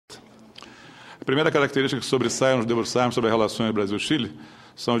A primeira característica que sobressai nos debruçarmos sobre as relações Brasil-Chile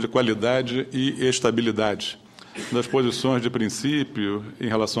são de qualidade e estabilidade. Das posições de princípio em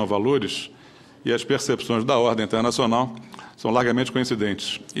relação a valores e as percepções da ordem internacional são largamente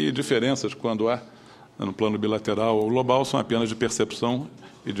coincidentes. E diferenças, quando há, no plano bilateral ou global, são apenas de percepção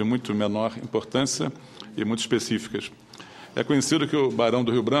e de muito menor importância e muito específicas. É conhecido que o Barão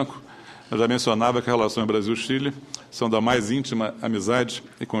do Rio Branco já mencionava que as relações Brasil-Chile são da mais íntima amizade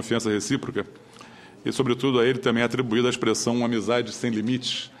e confiança recíproca, e, sobretudo, a ele também é atribuída a expressão uma amizade sem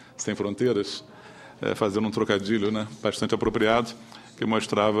limites, sem fronteiras, fazendo um trocadilho, né, bastante apropriado, que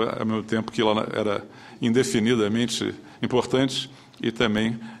mostrava, ao mesmo tempo, que ela era indefinidamente importante e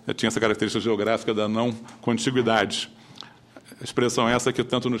também tinha essa característica geográfica da não contiguidade. A expressão essa que,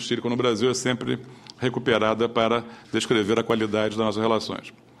 tanto no Chile como no Brasil, é sempre recuperada para descrever a qualidade das nossas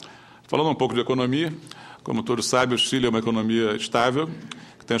relações. Falando um pouco de economia, como todos sabem, o Chile é uma economia estável,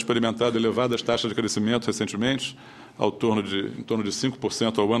 que tem experimentado elevadas taxas de crescimento recentemente, em torno de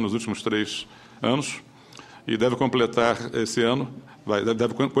 5% ao ano nos últimos 3 anos, e deve completar esse ano,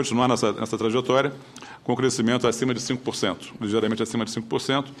 deve continuar nessa trajetória, com crescimento acima de 5%, ligeiramente acima de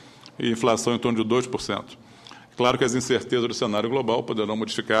 5%, e inflação em torno de 2%. Claro que as incertezas do cenário global poderão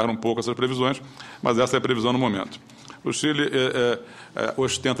modificar um pouco essas previsões, mas essa é a previsão no momento. O Chile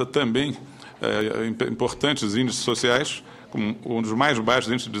ostenta também importantes índices sociais, como um dos mais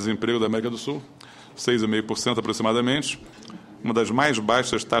baixos índices de desemprego da América do Sul, 6,5% aproximadamente, uma das mais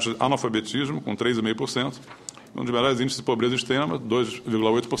baixas taxas de analfabetismo, com 3,5%, um dos menores índices de pobreza extrema,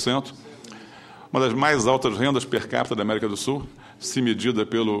 2,8%, uma das mais altas rendas per capita da América do Sul, se medida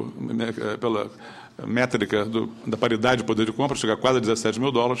pela métrica da paridade de poder de compra, chega a quase a $17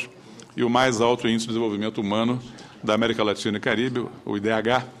 mil, e o mais alto índice de desenvolvimento humano da América Latina e Caribe, o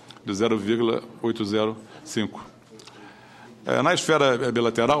IDH, de 0,805. Na esfera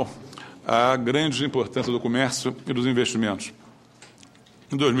bilateral, há grande importância do comércio e dos investimentos.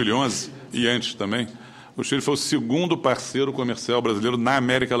 Em 2011, e antes também, o Chile foi o segundo parceiro comercial brasileiro na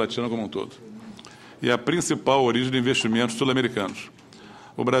América Latina como um todo, e a principal origem de investimentos sul-americanos.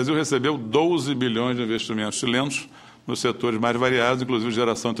 O Brasil recebeu 12 bilhões de investimentos chilenos nos setores mais variados, inclusive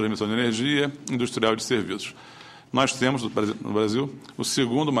geração e transmissão de energia, industrial e de serviços. Nós temos, no Brasil, o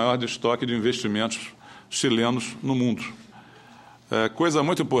segundo maior estoque de investimentos chilenos no mundo. Coisa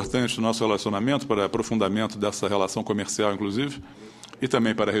muito importante no nosso relacionamento, para aprofundamento dessa relação comercial, inclusive, e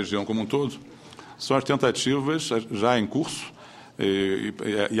também para a região como um todo, são as tentativas, já em curso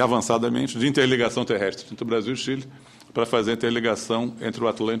e avançadamente, de interligação terrestre entre o Brasil e o Chile, para fazer a interligação entre o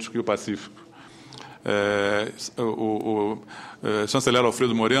Atlântico e o Pacífico. O chanceler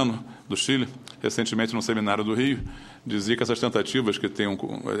Alfredo Moreno, do Chile, recentemente num seminário do Rio, dizia que essas tentativas que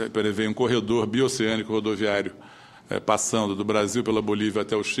prevêem um corredor bioceânico rodoviário passando do Brasil pela Bolívia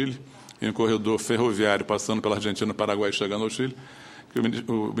até o Chile, e um corredor ferroviário passando pela Argentina, Paraguai e chegando ao Chile, que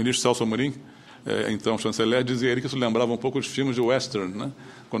o ministro Celso Amorim, então chanceler, dizia ele que isso lembrava um pouco os filmes de western, né?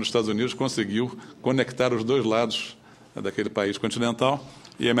 Quando os Estados Unidos conseguiu conectar os dois lados daquele país continental,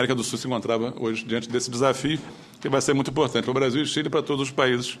 e a América do Sul se encontrava hoje diante desse desafio, que vai ser muito importante para o Brasil e Chile e para todos os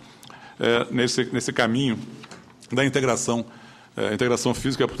países nesse caminho da integração. A integração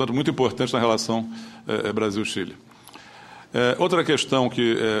física é, portanto, muito importante na relação Brasil-Chile. Outra questão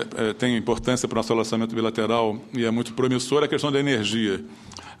que tem importância para o nosso relacionamento bilateral e é muito promissora é a questão da energia.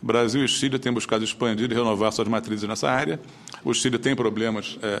 Brasil e Chile têm buscado expandir e renovar suas matrizes nessa área. O Chile tem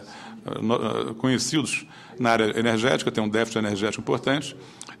problemas conhecidos na área energética, tem um déficit energético importante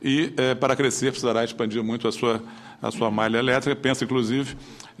e, para crescer, precisará expandir muito a sua malha elétrica. Pensa, inclusive,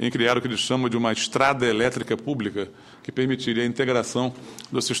 em criar o que eles chamam de uma estrada elétrica pública, que permitiria a integração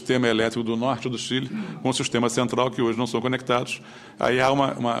do sistema elétrico do norte do Chile com o sistema central, que hoje não são conectados. Aí há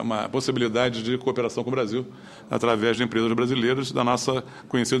uma possibilidade de cooperação com o Brasil, através de empresas brasileiras, da nossa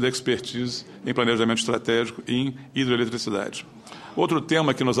conhecida expertise em planejamento estratégico e em hidroeletricidade. Outro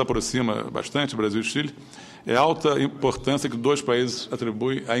tema que nos aproxima bastante, Brasil e Chile, é a alta importância que dois países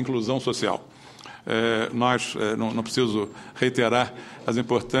atribuem à inclusão social. Não preciso reiterar os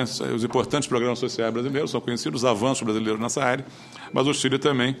importantes programas sociais brasileiros, são conhecidos os avanços brasileiros nessa área, mas o Chile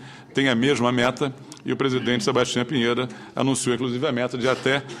também tem a mesma meta, e o presidente Sebastião Pinheira anunciou, inclusive, a meta de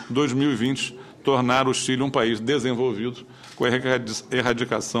até 2020 tornar o Chile um país desenvolvido com a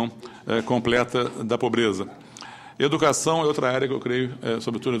erradicação completa da pobreza. Educação é outra área que eu creio,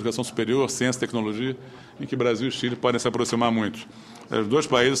 sobretudo a educação superior, ciência e tecnologia, em que Brasil e Chile podem se aproximar muito. Os dois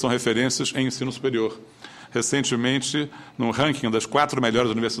países são referências em ensino superior. Recentemente, no ranking das 4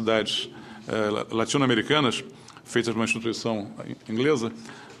 melhores universidades latino-americanas, feitas por uma instituição inglesa,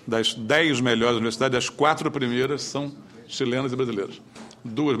 das 10 melhores universidades, as 4 primeiras são chilenas e brasileiras.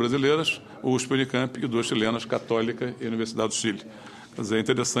 2 brasileiras, USP, Unicamp, e 2 chilenas, Católica e Universidade do Chile. Quer dizer, é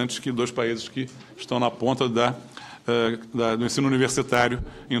interessante que 2 países que estão na ponta do ensino universitário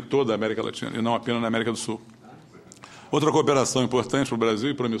em toda a América Latina, e não apenas na América do Sul. Outra cooperação importante para o Brasil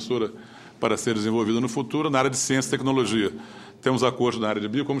e promissora para ser desenvolvida no futuro, na área de ciência e tecnologia. Temos acordos na área de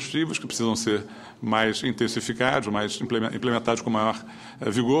biocombustíveis, que precisam ser mais intensificados, mais implementados com maior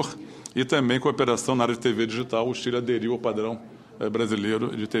vigor, e também cooperação na área de TV digital. O Chile aderiu ao padrão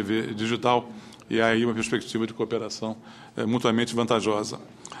brasileiro de TV digital, e aí uma perspectiva de cooperação mutuamente vantajosa.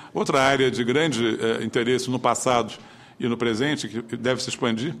 Outra área de grande interesse no passado e no presente, que deve se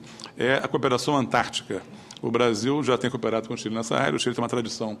expandir, é a cooperação antártica. O Brasil já tem cooperado com o Chile nessa área, o Chile tem uma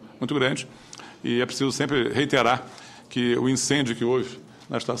tradição muito grande, e é preciso sempre reiterar que o incêndio que houve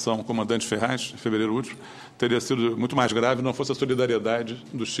na estação Comandante Ferraz, em fevereiro último, teria sido muito mais grave não fosse a solidariedade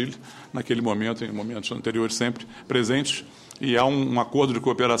do Chile, naquele momento, em momentos anteriores sempre presentes, e há um acordo de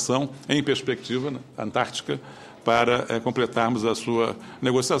cooperação em perspectiva antártica para completarmos a sua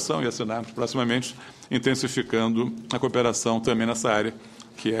negociação e assinarmos proximamente, intensificando a cooperação também nessa área,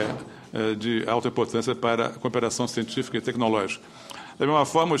 que é de alta importância para a cooperação científica e tecnológica. Da mesma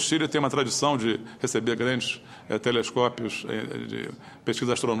forma, o Chile tem uma tradição de receber grandes telescópios de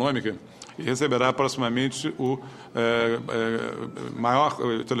pesquisa astronômica e receberá proximamente o maior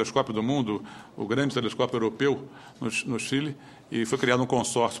telescópio do mundo, o grande telescópio europeu no Chile, e foi criado um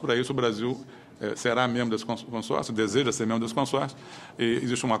consórcio para isso. O Brasil será membro desse consórcio, deseja ser membro desse consórcio, e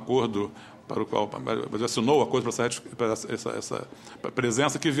existe um acordo para o qual o Brasil assinou o acordo para essa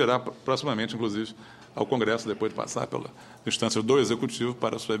presença, que virá proximamente, inclusive, ao Congresso, depois de passar pela instância do Executivo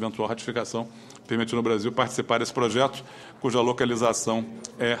para a sua eventual ratificação, permitindo ao Brasil participar desse projeto, cuja localização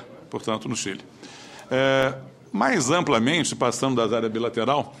é, portanto, no Chile. Mais amplamente, passando da área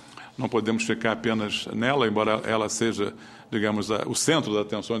bilateral, não podemos ficar apenas nela, embora ela seja, digamos, o centro da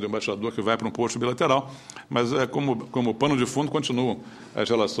atenção do embaixador que vai para um posto bilateral, mas como pano de fundo continuam as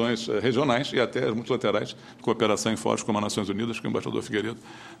relações regionais e até as multilaterais de cooperação em fóruns como as Nações Unidas, que o embaixador Figueiredo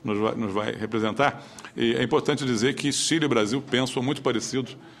nos vai representar. E é importante dizer que Chile e Brasil pensam muito parecido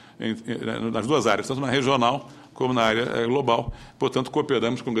nas duas áreas, tanto na regional como na área global, portanto,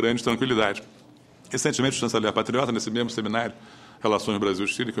 cooperamos com grande tranquilidade. Recentemente, o chanceler patriota, nesse mesmo seminário, Relações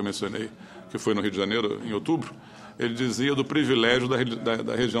Brasil-Chile, que eu mencionei, que foi no Rio de Janeiro, em outubro, ele dizia do privilégio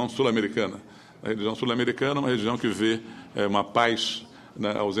da região sul-americana. A região sul-americana é uma região que vê uma paz,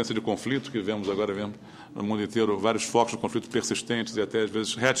 na ausência de conflito, que vemos agora mesmo no mundo inteiro, vários focos de conflito persistentes e até, às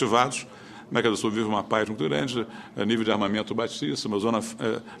vezes, reativados. A América do Sul vive uma paz muito grande, nível de armamento baixíssimo, uma zona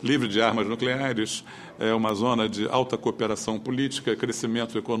livre de armas nucleares, uma zona de alta cooperação política,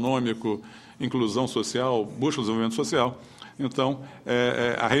 crescimento econômico, inclusão social, busca do desenvolvimento social. Então,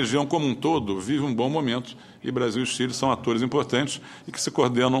 a região como um todo vive um bom momento, e Brasil e Chile são atores importantes e que se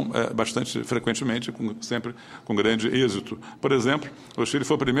coordenam bastante frequentemente, sempre com grande êxito. Por exemplo, o Chile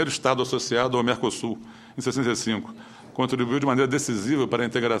foi o primeiro Estado associado ao Mercosul, em 65. Contribuiu de maneira decisiva para a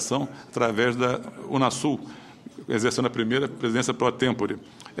integração através da Unasul, exercendo a primeira presidência pro tempore.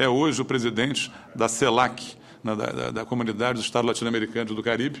 É hoje o presidente da CELAC, da Comunidade dos Estados Latino-Americanos do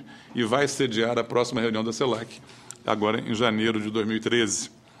Caribe, e vai sediar a próxima reunião da CELAC, agora em janeiro de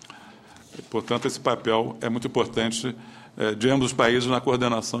 2013. Portanto, esse papel é muito importante de ambos os países na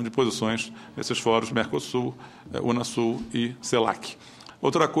coordenação de posições nesses fóruns Mercosul, Unasul e CELAC.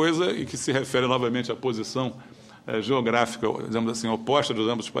 Outra coisa, e que se refere novamente à posição geográfica, digamos assim, oposta dos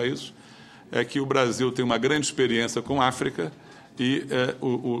ambos os países, é que o Brasil tem uma grande experiência com a África e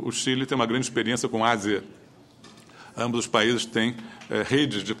o Chile tem uma grande experiência com a Ásia. Ambos os países têm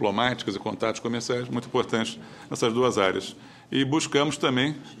redes diplomáticas e contatos comerciais muito importantes nessas duas áreas. E buscamos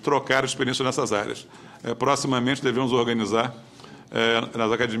também trocar experiências nessas áreas. Proximamente devemos organizar,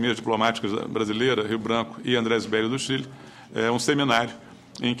 nas academias diplomáticas brasileira, Rio Branco e Andrés Bello do Chile, um seminário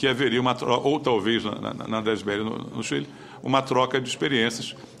em que haveria ou talvez na Andrés Bello no Chile, uma troca de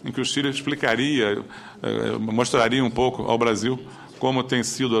experiências, em que o Chile explicaria, mostraria um pouco ao Brasil como tem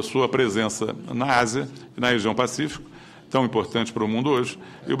sido a sua presença na Ásia e na região Pacífico, tão importante para o mundo hoje,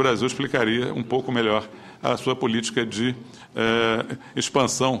 e o Brasil explicaria um pouco melhor a sua política de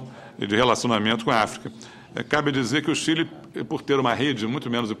expansão e de relacionamento com a África. Cabe dizer que o Chile, por ter uma rede muito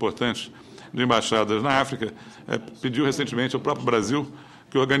menos importante de embaixadas na África, pediu recentemente ao próprio Brasil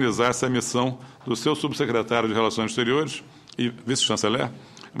que organizasse a missão do seu subsecretário de Relações Exteriores e vice-chanceler,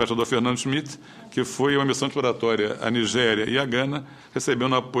 embaixador Fernando Schmidt, que foi uma missão exploratória à Nigéria e à Gana,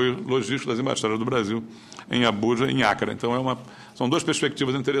 recebendo apoio logístico das embaixadas do Brasil em Abuja e em Accra. Então, são duas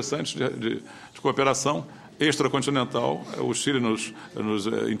perspectivas interessantes de cooperação extracontinental, o Chile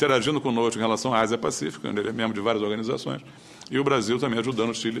interagindo conosco em relação à Ásia-Pacífico, onde ele é membro de várias organizações, e o Brasil também ajudando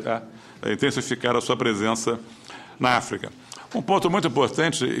o Chile a intensificar a sua presença na África. Um ponto muito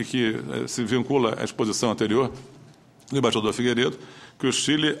importante e que se vincula à exposição anterior do embaixador Figueiredo, que o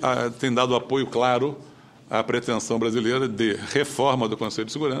Chile tem dado apoio claro à pretensão brasileira de reforma do Conselho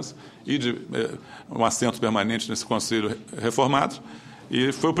de Segurança e de um assento permanente nesse Conselho reformado,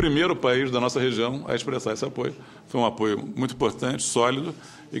 e foi o primeiro país da nossa região a expressar esse apoio. Foi um apoio muito importante, sólido,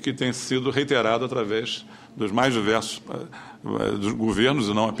 e que tem sido reiterado através dos mais diversos dos governos,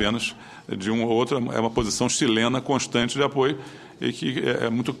 e não apenas de um ou outro. É uma posição chilena constante de apoio e que é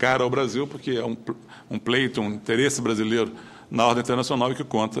muito cara ao Brasil, porque é um pleito, um interesse brasileiro na ordem internacional e que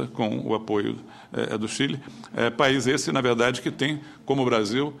conta com o apoio do Chile. País esse, na verdade, que tem, como o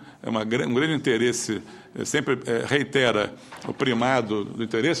Brasil, um grande interesse, sempre reitera o primado do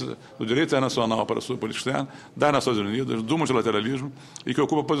interesse do direito internacional para a sua política externa, das Nações Unidas, do multilateralismo, e que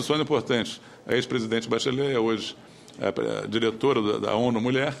ocupa posições importantes. A ex-presidente Bachelet é hoje a diretora da ONU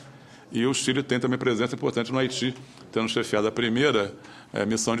Mulher, e o Chile tem também presença importante no Haiti, tendo chefiado a primeira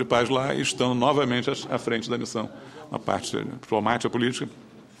missão de paz lá e estando novamente à frente da missão, na parte diplomática, política,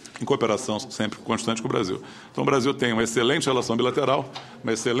 em cooperação sempre constante com o Brasil. Então, o Brasil tem uma excelente relação bilateral,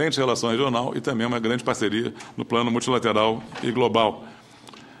 uma excelente relação regional e também uma grande parceria no plano multilateral e global.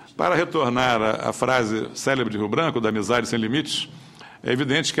 Para retornar à frase célebre de Rio Branco, da amizade sem limites, é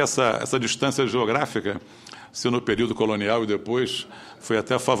evidente que essa distância geográfica, se no período colonial e depois foi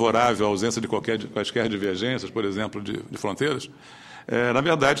até favorável à ausência de quaisquer divergências, por exemplo, de fronteiras, na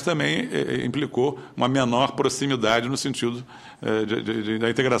verdade também implicou uma menor proximidade no sentido da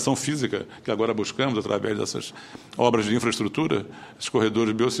integração física que agora buscamos através dessas obras de infraestrutura, esses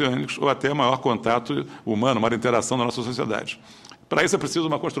corredores bioceânicos, ou até maior contato humano, maior interação da nossa sociedade. Para isso é preciso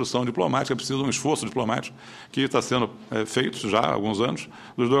uma construção diplomática, é preciso um esforço diplomático que está sendo feito já há alguns anos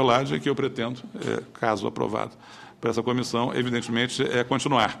dos dois lados e que eu pretendo, caso aprovado por essa comissão, evidentemente,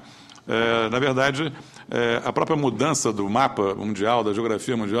 continuar. Na verdade, a própria mudança do mapa mundial, da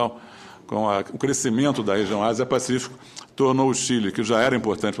geografia mundial, com o crescimento da região Ásia-Pacífico, tornou o Chile, que já era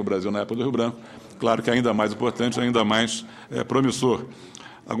importante para o Brasil na época do Rio Branco, claro que ainda mais importante, ainda mais promissor.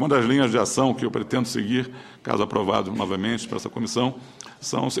 Algumas das linhas de ação que eu pretendo seguir, caso aprovado novamente para essa comissão,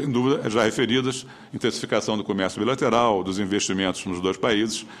 são, sem dúvida, já referidas: intensificação do comércio bilateral, dos investimentos nos dois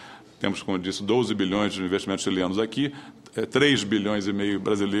países. Temos, como eu disse, 12 bilhões de investimentos chilenos aqui, 3,5 bilhões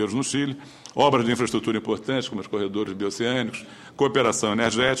brasileiros no Chile, obras de infraestrutura importantes, como os corredores bioceânicos, cooperação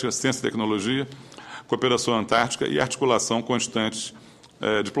energética, ciência e tecnologia, cooperação antártica e articulação constante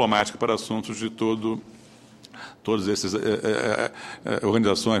diplomática para assuntos de todas essas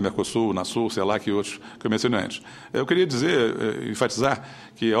organizações, Mercosul, Unasul, sei lá, que outros que eu mencionei antes. Eu queria dizer, enfatizar,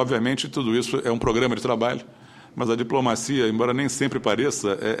 que, obviamente, tudo isso é um programa de trabalho, mas a diplomacia, embora nem sempre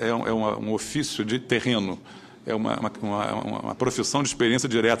pareça, é um ofício de terreno, é uma profissão de experiência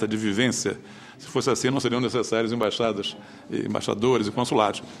direta, de vivência. Se fosse assim, não seriam necessários embaixadas, embaixadores e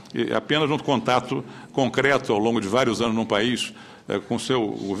consulados. E apenas um contato concreto ao longo de vários anos num país, com o seu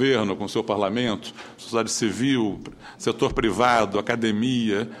governo, com o seu parlamento, sociedade civil, setor privado,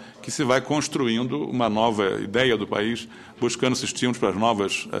 academia, que se vai construindo uma nova ideia do país, buscando esses estímulos para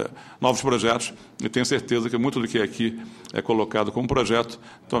novos projetos, e tenho certeza que muito do que aqui é colocado como projeto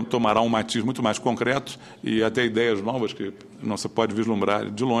tomará um matiz muito mais concreto e até ideias novas que não se pode vislumbrar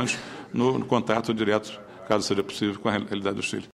de longe no contato direto, caso seja possível, com a realidade do Chile.